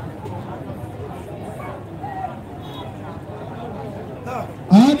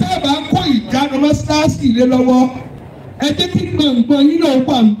 àwọn tá a bá kó ìjánu mọ́sálásì lé lọ́wọ́ ẹ jẹ́ kí gbọ̀ngbọ̀n yín náà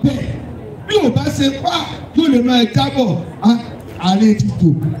wà ń bẹ̀ bí ò bá ṣe pa yóò lè máa jábọ̀ àárín ti tò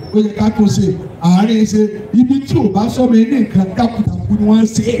ó yẹ ká tó ṣe àárín ṣe ibi tí ò bá sọ́mi ní nǹkan dákúdàkú ni wọ́n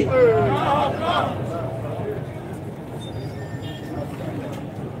ṣe.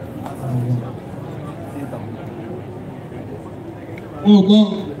 ọgbọ́n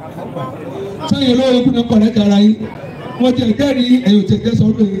sẹ́yìn olówó ikú ní kọ̀lẹ́ tara yín wọ́n ti ẹ̀jẹ̀ rí ẹ̀yọ̀ tí ẹ̀jẹ̀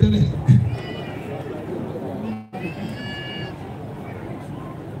sọ̀rọ̀ èyí tẹ́lẹ̀.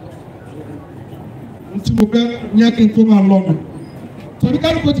 tí mo fẹ́ ní kí n tó máa lọ nù torí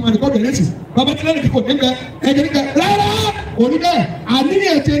kálukú ti máa ní kọ́ bẹ̀rẹ̀ sí bàbá tí lẹ́nu kò ní bẹ ẹ̀jẹ̀ nígbà rárá òní bẹ́ẹ̀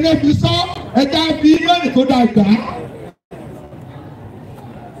àníyàn ti ẹ̀jẹ̀ fi sọ ẹ̀jẹ̀ fi mẹ́rin tó dáa gbà á.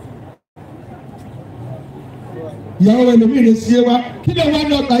 ìyàwó ẹlòmíì lè ṣe wa kí lè wá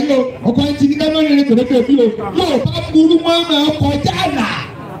ní ọgbà yìí o ọkọ ẹni tí ní kámẹ́rì rẹ̀ kò lókè bí o yóò bá burú mọ́ ọmọ ọkọ̀ jáàlà.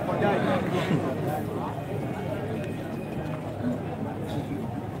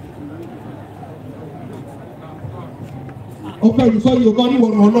 ọkọ ìlúfọ́ yìí ọkọ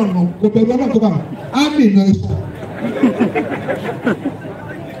níwọ̀n ọlọ́run kò bẹ̀rù ọlọ́run tó bá á mì nà ẹ̀ sọ.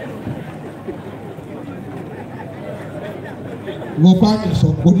 wọ́n bá mi sọ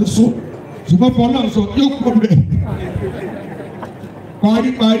kò ní sùn ṣùgbọ́n fún ọlọ́run sọ yóò kó bẹ̀.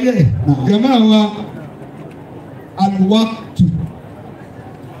 paríparí ẹ̀ jẹ̀mọ́ àwọn àlùwàtù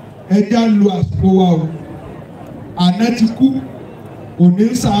ẹja lu àsìkò wa o àná ti kú òní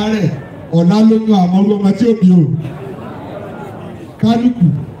ń sàárẹ̀ ọ̀la lóyún àmọ́rú ọmọ tí ó bí o kálukú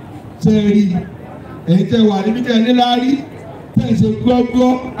tẹ́ ẹ rí ẹ̀yin tẹ́ wà níbi tẹ́ ẹ ní láárí tẹ́ ẹ ṣe gbọ́gbọ́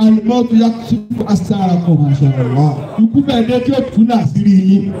alimọ́tò yakutu asára kan ikú bẹ́ẹ̀ dé tí ó tún náà sí rí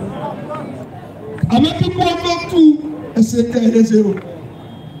yín àmọ́ kí wọ́n lọ tú ẹsẹ̀ tẹ́ ẹ lẹ́sẹ̀ o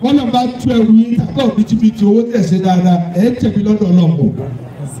wọ́n lọ bá tú ẹrù yín tàkọ́ bìtìbìtì owó tẹ̀sẹ̀ dáadáa ẹ̀ tẹ̀bi lọ́dọ̀ ọlọ́pọ̀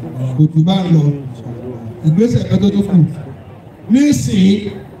kò jù bá ń lọ ìgbésẹ̀ kan tó kù nísìnyí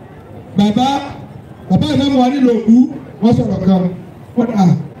bàbá ìfẹ́ wa nílò òkú wọ́n sọ̀rọ̀ kan wọ́n dà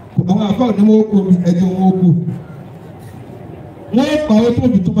àwọn àfọ̀ ní wọ́n kó ẹ̀jẹ̀ wọn kú wọ́n pa owó tó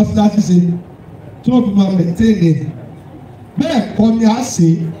fi tó bá síláṣí ṣe tí wọ́n fi máa mẹ̀tẹ́ẹ̀nì bẹ́ẹ̀ kọ́ ni a ṣe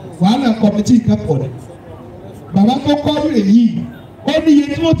wàhálà kọ́mítì kẹ́kọ̀ọ́ rẹ̀ bàbá tó kọ́ rè yìí ó ní iye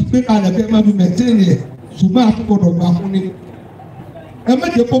tí wọ́n ti gbé kalẹ̀ bẹ́ẹ̀ máa fi mẹ̀tẹ́ẹ̀nì ẹ̀ ṣùgbọ́n àtúkọ̀dọ̀ gbà fún ni ẹ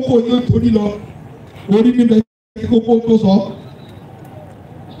méje kókó yóò torí lọ orí níbẹ̀ kókó tó sọ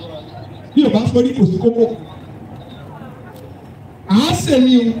bí o bá sọ ní kò sí kókó à á sè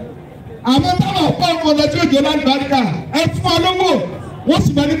ní o àmọ́ táwọn ọ̀pọ̀ ọ̀pọ̀ ọ̀nà tí ó jẹ́ lálùbáríkà ẹ fún ọ lówó wọ́n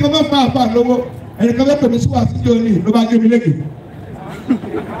sì máa ní kí wọ́n fún àpá lówó ẹnì kan fẹ́ pèmí sí wàá síjọ́ ní ló bá gé mi léke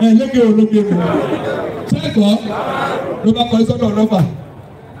ẹ léke o ló gé mi sẹ́kọ̀ọ́ ló bá kọ́ sọ́dọ̀ ọlọ́fà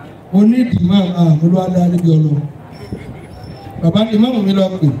mo ní ìdìmọ̀ olúwadá níbi ọlọ́ bàbá ìmáàmù mi lọ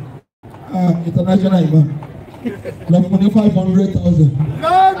pè international imam lọ fún ní 500,000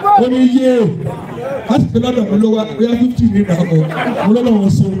 ó ní yé a sì fi lọ́dọ̀ mi ló wá bóyá 50 ní ìdáwọ̀ mo lọ́dọ̀ wọn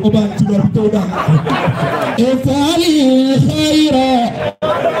so ó bá ti lọ bí tó dà. ìfàlì ìfẹ́rẹ̀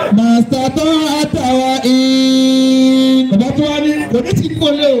màsítàtọ̀ àtàwà ìn. bàbá tó wá ní kò ní ti kó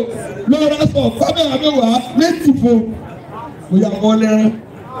lé o lọ́wọ́ sọ fábẹ́wà mẹ́wàá méjì fún bóyá wọ́n lẹ́rán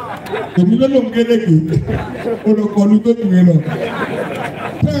èmi ló ló ń gẹ́lẹ́gẹ́ olùkọ́lu tó tún yẹn lọ.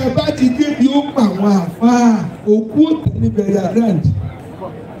 tẹ́ ẹ bá ti dé bí ó pa àwọn àfáà òkú òtún bẹ̀rẹ̀ àdáǹdì.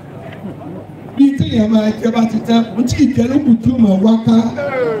 bí téèyàn máa jẹ bá ti tán mo tí ìjẹ́lókù tí ó máa wá ká.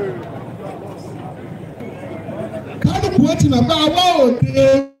 kálukú wọ́n ti mọ̀ pé àwọn òde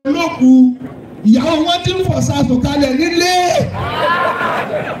olókùú ìyàwó wọn ti ń fọ̀ sàtò kalẹ̀ nílé.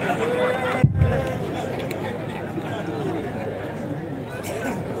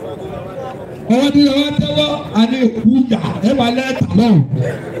 ọwọ́ ní ọwọ́ tẹ́wọ́ àní èkú ìjà ẹ wà lẹ́ẹ̀ta náà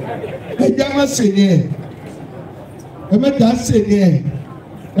ẹjẹ́ wọn sì ni ẹ̀ ẹ̀mẹ́ta sì ni ẹ̀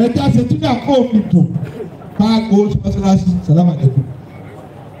ẹ̀ka ṣètúnyà kó omi dùn káàkó mọ́sálásí sàlámà lẹ́kọ̀ọ́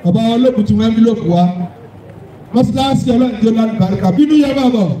bàbá olókùn tí wọ́n ń bí lókùn wa mọ́sálásí ọlọ́ọ̀dẹ́ lálùbáríkà bínú yẹn bá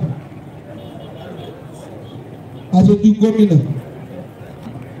bọ̀ aṣojú gómìnà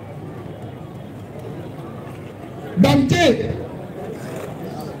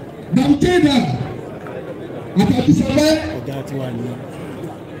DAMJAY dà àtàkì sọfẹ. ọ̀gá tí wà ní.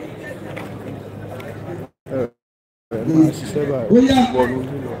 ó yá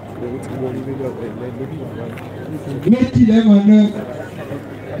méjì lẹ́mọ̀ náà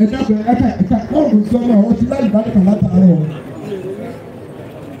ẹ dábẹ́ ẹ̀ka kọ́ọ̀lù sọ́mọ́ ọ ti láì bá kà látàárọ̀.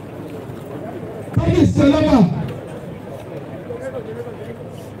 káyọ̀ sẹ́lẹ̀mà.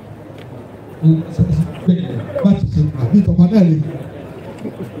 bá ti sọ àbí ìtọ́pá náà ni.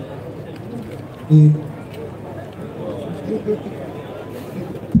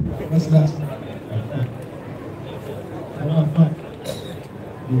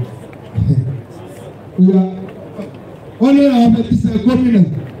 wọ́n ní àwọn ẹbí sẹ́ gómìnà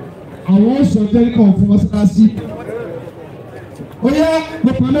àwọn sọ tẹ́lifọ̀ fún mọ́sálásí. ó yá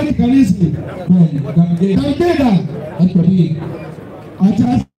gbogbo amẹ́ríkà ní ìsìn DAMJAY dà ẹ̀tọ́lé àti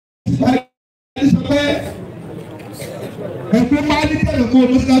àti sọ pé ẹgbẹ́ máa ní tẹ̀lé fún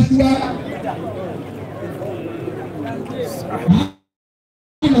mọ́sálásí wa.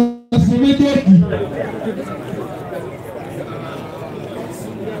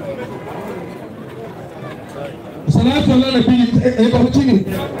 Salatu ala nabi ebarutini.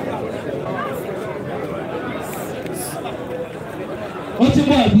 Wọ́n ti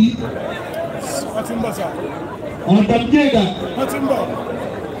bọ̀ àbí? wọ́n ti ń bọ̀ sá. DAMJAY dà. wọ́n ti ń bọ̀.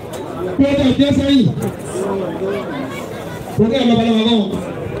 Bí ó dàbí ẹsẹ̀ yìí. Kò ní ẹ̀rọ balẹ̀ bàbá wọn.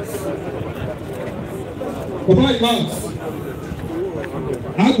 Bàbá ìgbà.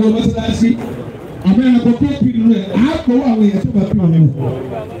 Àgbo mọ́sálásí. Àmọ́ ẹ̀rọ tó pè nínú ẹ̀. Àgbo àwọn èèyàn tó bá pè nínú ẹ̀.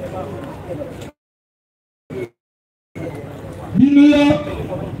 Nínú yọ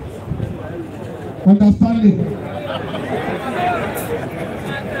understanding.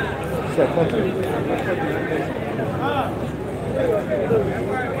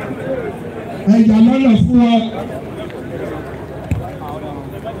 Ẹ̀yà lọ́nà fún wa.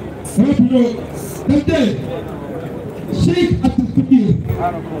 Rẹ́pùdó DAMJAY Cheif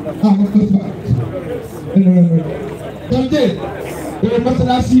DAMJAY èrè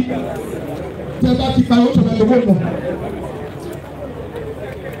mọ́sálásí tí ẹ bá ti pa owó sọ̀rọ̀ lọ́wọ́ mọ̀.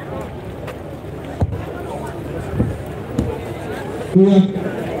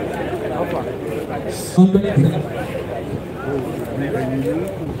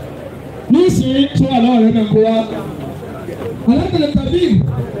 Nísìnyí tí wà lọ́wọ́ rẹ̀ náà kó wa alágbèlè tàbí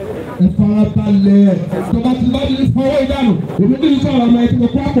ìfarabalẹ̀ tọba tí bá ti fọwọ́ ìdánù èmi kì í sọ̀rọ̀ ọmọ ẹtí mo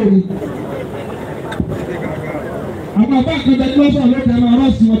kó àpò mi. Àwọn àbá àkàndá tí wọ́n sọ̀rọ̀ lóde ẹ̀ma ọ̀rọ̀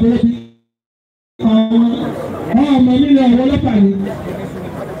sí wọn tó lóbi. Àwọn ọmọ mi lè wọlé pàdé.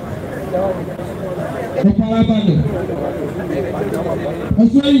 Ìfarabalẹ̀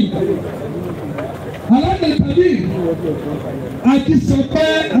ẹ̀sọ́ yìí alágbèlè tàbí àti sọpẹ́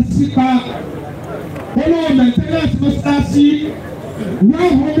àsìkà olówó mẹ̀tẹ́lẹ́sì mọ́sáàsì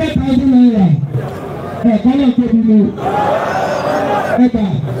 100,000 naira. Ẹ̀ka náà tóbi ní ẹ̀ka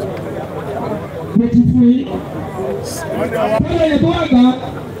mo ti fún yín. Bọ́lá yẹn tó wà gbà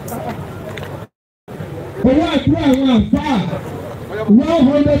owó àdúrà àwọn àfáà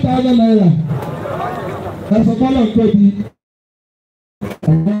 100,000 naira. Ẹ̀sọ́ bọ́lá tóbi.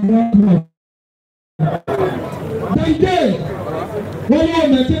 DAMJAY olówó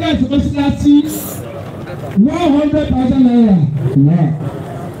mẹ̀tẹ́lẹ́sì mọ́sáàsì 100,000 naira.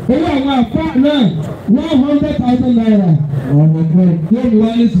 Owó àwọn àfáà náà 100,000 naira. Yóò ní wá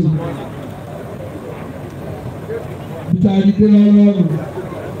nísìn. Bíta àdìdé lọ́wọ́.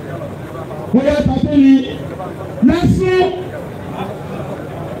 Owó tàbí ni lásán.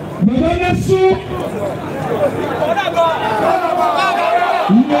 Bàbá lásán.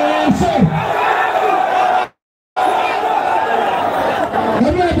 Yẹ́sẹ̀.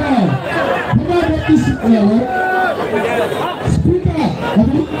 Bàbá ẹ̀dá. Bàbá ẹ̀dá ìsìn ìyàwó. Speaker,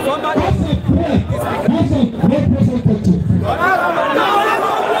 House of Representatives.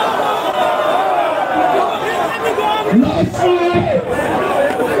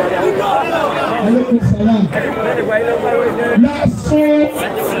 Alaikum salam.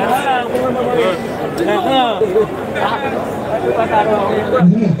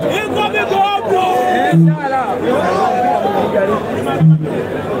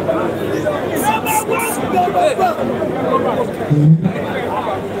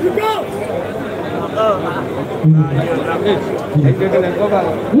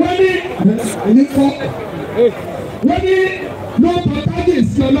 wọ́n ní ló pàtàkì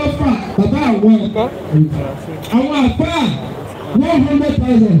sí ọlọ́fà bàbá àwọn àpá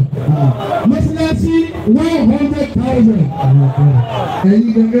 100,000 mọ́sálásí 100,000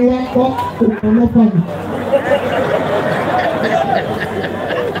 ẹ̀yin gẹ́gẹ́ wá kọ́ ọlọ́fà mi.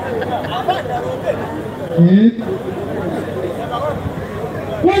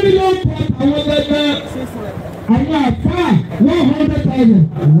 wọ́n ní ló pàtàkì àwọn gẹ́gẹ́ àwọn àpá 100,000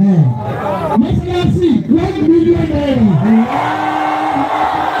 mọ́sálásí 1 million naira.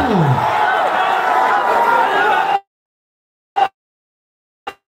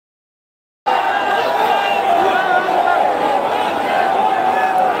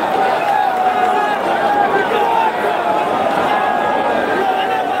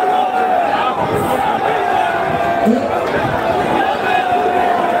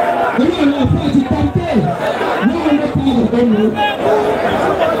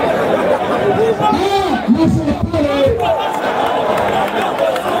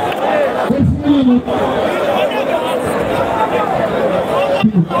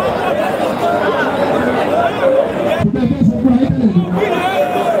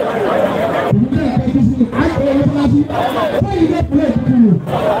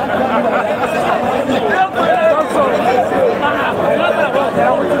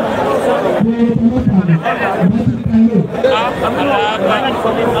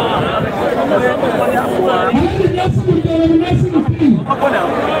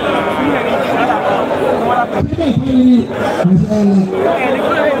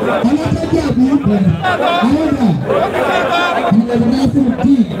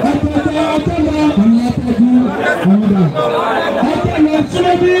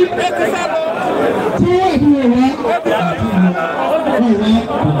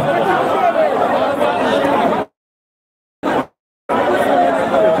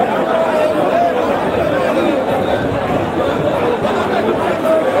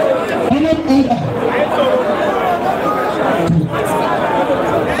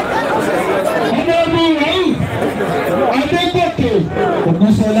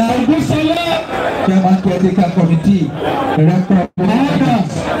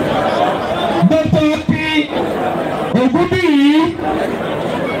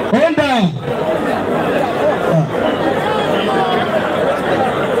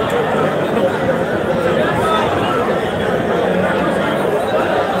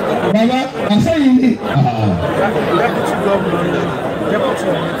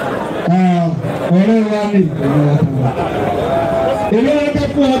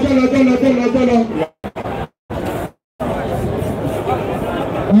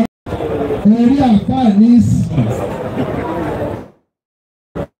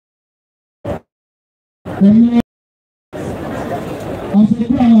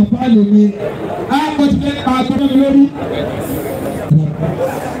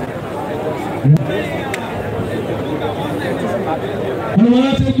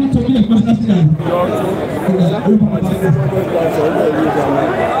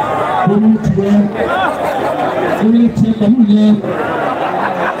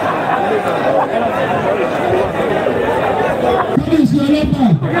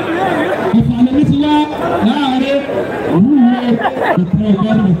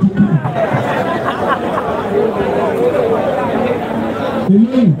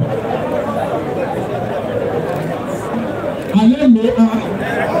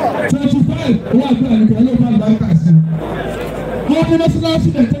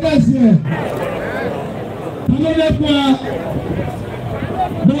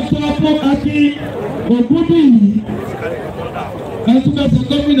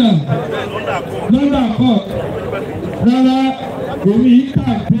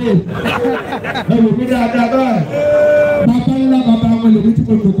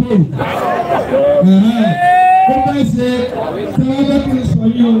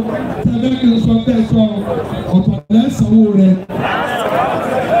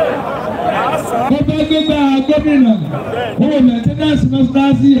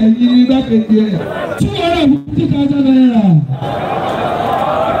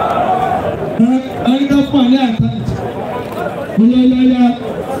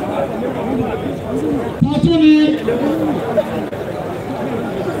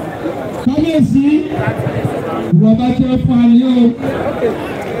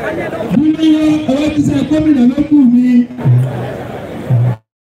 Bílíọ̀ ọwọ́ ti sẹ́ gómìnà ló kù mí.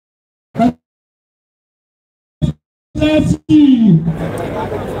 Ṣáàṣì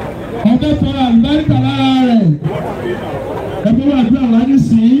ọ̀dọ́ tọrọ àlùbáríkà lára rẹ̀. Ẹgbẹ́ wà bí àwọn àdé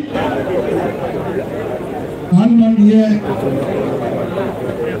sí. À ń lọ nìyẹn.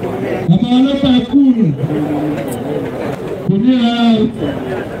 Bàbá ọlọ́pàá kúrò. Kò ní ara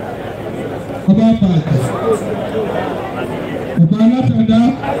ọba pàtó. Bàbá alátàdá.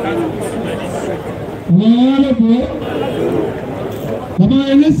 Bàbá ọlọ́bọ̀. Bàbá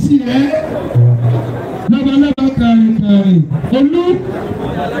ẹlẹ́sì ẹ̀. Lọ́balọ́ba kàrìnkàrìn. Olú.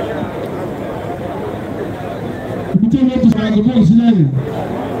 Ibi tí wọ́n ti sọ àgọ́bọ̀ sílẹ̀ rẹ̀.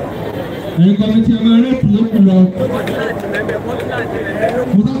 Ẹ̀yin kan tí a máa rẹ́pù ló kù lọ.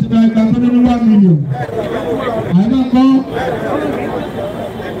 Mo tó ti gba ìgbà tó nínú 1 million. Àìmọ̀ kan.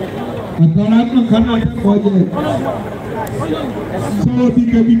 Àgbàrá kan náà kẹ́kọ̀ọ́ jẹ. Sọ́wọ́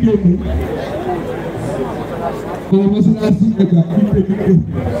bíkẹ́ mi. Kọ̀wé mọ́sálásí ẹ̀gbà bíkẹ́.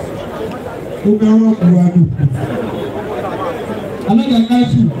 Ó bẹ̀rù ọkùnrin àdó. Alága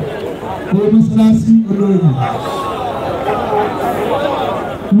káàsì. Kọ̀wé mọ́sálásí olóògùn.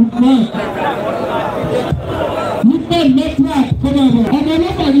 Lukman mẹ́tírà kọ́mọ̀ bọ̀. Ọmọ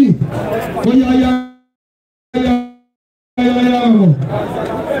ọlọ́pàá ni. Oyè ọ̀rọ̀.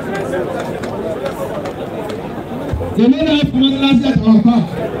 Èmi náà fún mọ́tíláṣí àtàwọn ọ̀pá.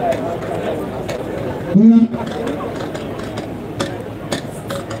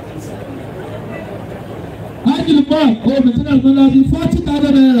 Ájìlì pọ̀ o mẹ́tíláṣí mọ́tíláṣí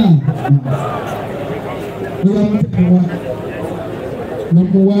 40,000 naira. Bóyá mo ti wá.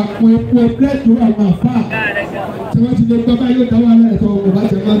 Lọ́mọ wa mo epo búrẹ́dì àwọn àfà. Tí wọ́n ti lè gbọ́ báyìí yóò dáwọ́ alẹ́ ẹ̀tọ́ ọmọ bá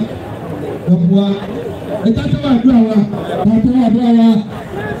jẹ mọ́. Lọ́mọ wa. Ẹja tó wà dúrà wa. Ẹja tó wà dúrà wa.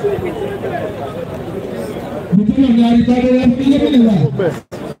 Bùtúrò ní àrídáde rẹ̀ fi ilé mílì wà.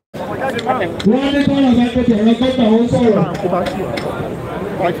 Wọ́n ní kọ́lọ̀ bá tètè ẹ̀rọ gọ́gbà ó sọ̀rọ̀.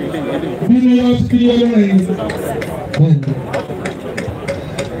 Bí ni yóò fi olórin yìí.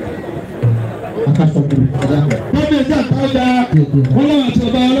 Bọ́ọ̀mù ẹ̀jẹ̀ àtàjà wọ́n lọ́wọ́ àti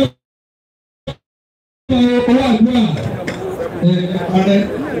ọba ọlọ́pàá owó àdúrà ààrẹ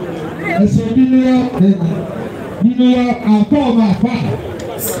ẹ̀sìn bíníyọ̀ àpọ̀ ọmọ àpá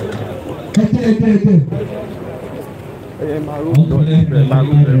ẹ̀jẹ̀.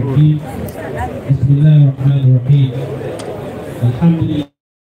 Bismillahirrahmanirrahim. Alhamdulillah.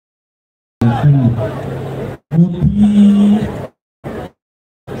 Mo kí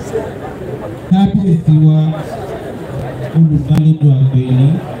kábíyèsí wa olùgbàlejò àgbèrè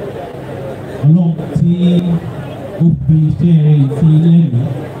ọlọ́run tí ó fi iṣẹ́ rẹ̀ sí lẹ́nu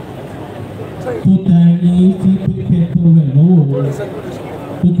tó darí sí pípẹ́ tó rẹ̀ lọ́wọ́ rẹ̀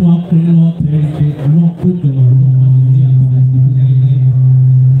tó tún á pín lọ tẹ̀lé ṣe ọlọ́run tó jọ̀rọ̀ ní àgbàlá ìdílé ilé.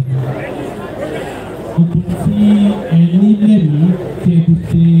 Tuntun tí ẹni lẹ́mìí tí ẹ ti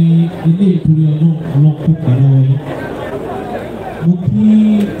ṣe ilé ìtúrí ọlọ́run tó kà lọ́wọ́ yìí. Mo kí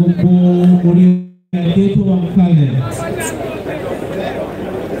gbogbo orí ẹgbẹ́ tó wà ń kalẹ̀.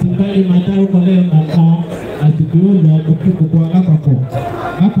 Tí báyìí máa dárúkọ lẹ́ẹ̀kọ̀ọ̀kan àsìkò yóò lọ mo kí gbogbo alápapọ̀.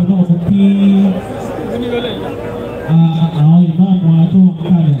 Bákan náà mo kí àwọn ìmáàmù wa tó wà ń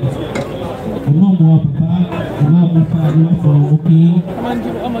kalẹ̀. Ìmáàmù wa bàbá, ìmáàmù Fáàlú sọ̀rọ̀ mo kí.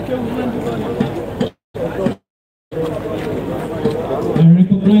 I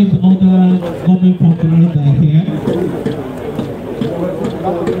recognize other government functionaries that are here.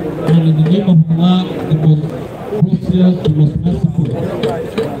 And in the name of Allah, the most gracious, the most merciful.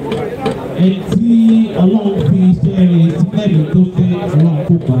 Ẹni tí Ọlọ́run fi iṣẹ́ rẹ̀ sí lẹ́yìn tó fẹ́ Ọlọ́run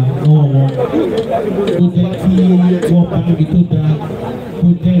kó gbà lọ́wọ́ wọn. Tó jẹ́ kí wọ́n bá níbi tó dáa, tó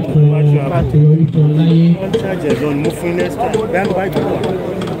jẹ́ ìfọ̀rọ̀ àṣeyọrí tó láyé.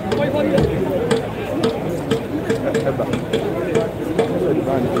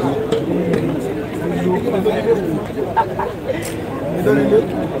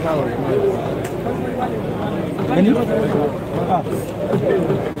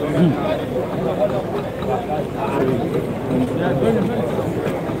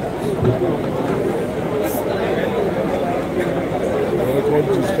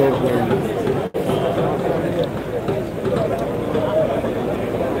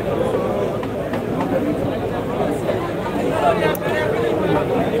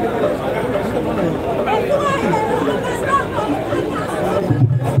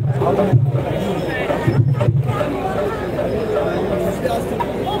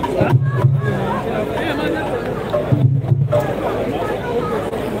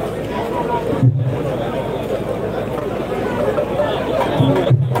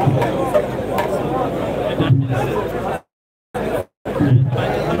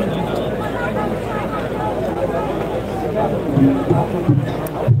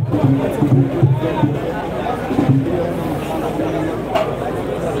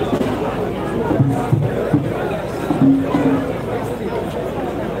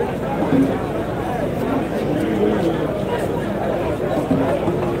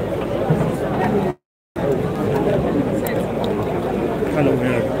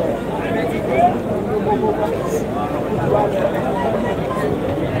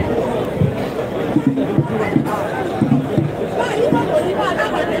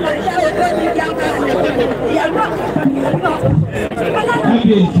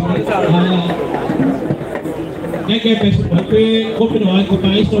 Gẹ́gẹ́ bẹ́ẹ̀ sọ pé gómìnà wa ti bá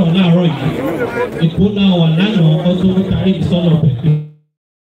yín sọ̀rọ̀ láàárọ̀ yìí èkó náà wà lánàá ọkọ̀ tó ń tarí ìsọ̀nà pẹ̀lú.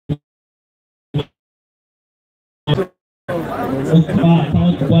 Ọkọ̀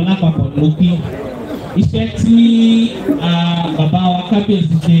àtàwọn ìgbọ́ alápapọ̀ ló kí iṣẹ́ tí bàbá wa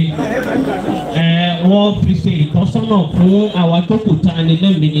kábíyèsí ṣe wọ́n fi ṣe ìtọ́sọ́nà fún àwa tó kù tá a ní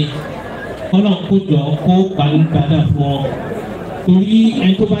lẹ́mìí kọ́nà kó jọ kó gbàlúgbàdà fún ọ. Torí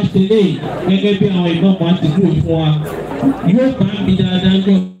ẹni tó bá ṣe lé gẹ́gẹ́ bí àwọn ìbọn máa ti dúró fún wa yóò bá mi dáadáa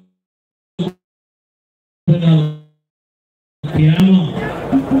jọ kìámọ̀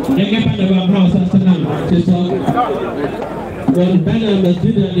gẹ́gẹ́ bá dàbà bá ọ̀sán sálàm ṣe sọ wọ́n bẹ́ẹ̀ náà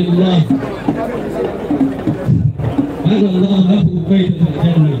masjidan lillah báyọ̀ lọ́wọ́ láti gbé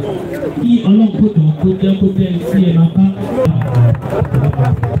ìtẹ̀sẹ̀ rẹ̀ kí ọlọ́kùnrin kó jẹ́ sí ẹ̀ máa ká.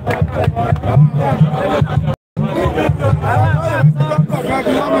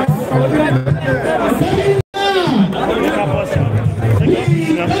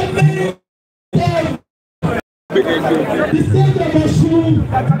 The state of Osun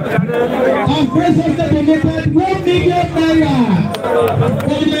has graciously donated 1 million naira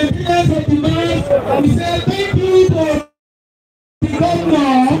for the maintenance of the mosque. We say thank you to the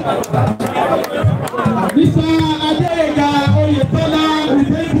governor, Mr. Adeyega Oyetola. We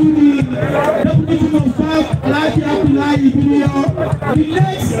thank you, the Deputy Chief of Staff, Alhaji Abdullahi Ibiyo. The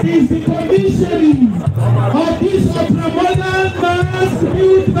next is the commissioning of this ultramodern mosque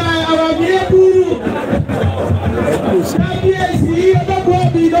built by our neighbor. Kábíyèsí ọlọ́pàá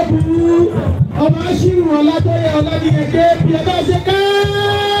mi lọ́kùnrin ọmọ aṣírù ọ̀làtọ́yẹ ọ̀làdìyẹ̀kẹ́ bí ẹ bá ṣe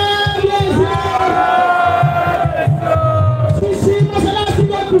kábíyèsí. Ṣíṣí mọ́sálásí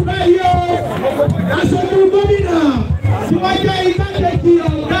lọ́kùnrin báyìí o. Aṣojú gómìnà tí wọ́n jẹ́ igbákejì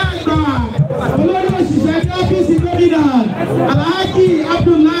ọ̀gá àgbà olórí òṣìṣẹ́ ní ọ́fíìsì gómìnà Alhaji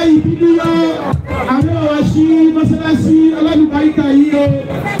Abdullahi Ibiyo àwọn ọ̀wáṣí mọ́sálásí ọlọ́dúnbáríkà yìí o.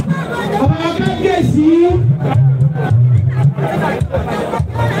 Ọba kábíyèsí.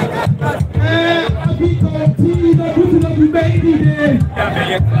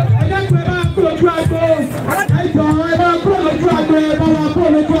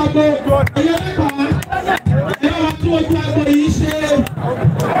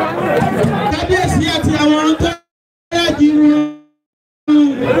 Kábíyèsí àti àwọn tó yá jìrù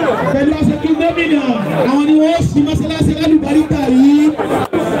pẹ̀lú aṣojú gómìnà àwọn ni wọ́n sì mọ́sálásí lálùbáríkà yìí.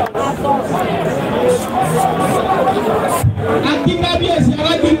 Akíkábíyèsí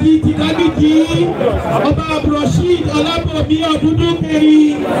alágbèjì ti lágbèjì ọba Abdulrasheed Ọlábọ̀bí ọdúndún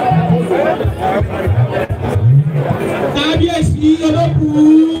kẹrin. Kábíyèsí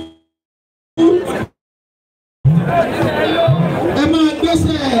olókùn ẹ máa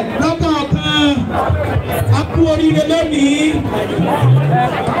gbèsè lọ́kọ̀ọ̀kan a kú oríire lónìí.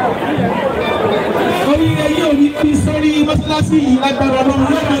 Oríire yìí ò ní kí sórí mọ́sálásí yìí lágbára Ọlọ́run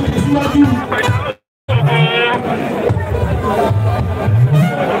yóò máa tẹ̀síwájú.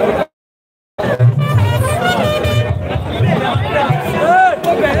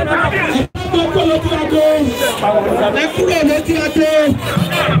 Ẹ kúrò lójú àjò.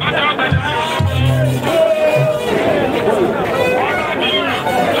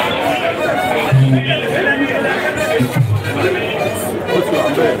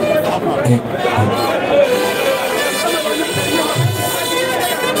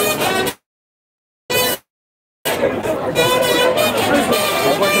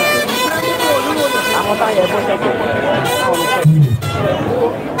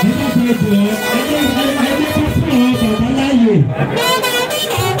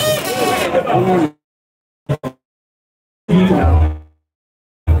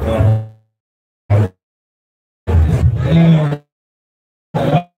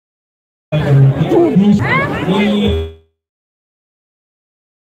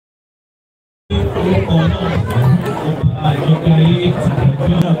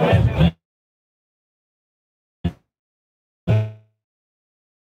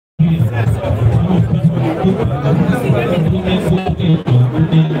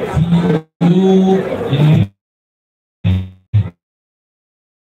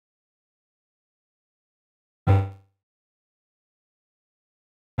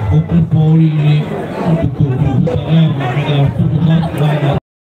 Open for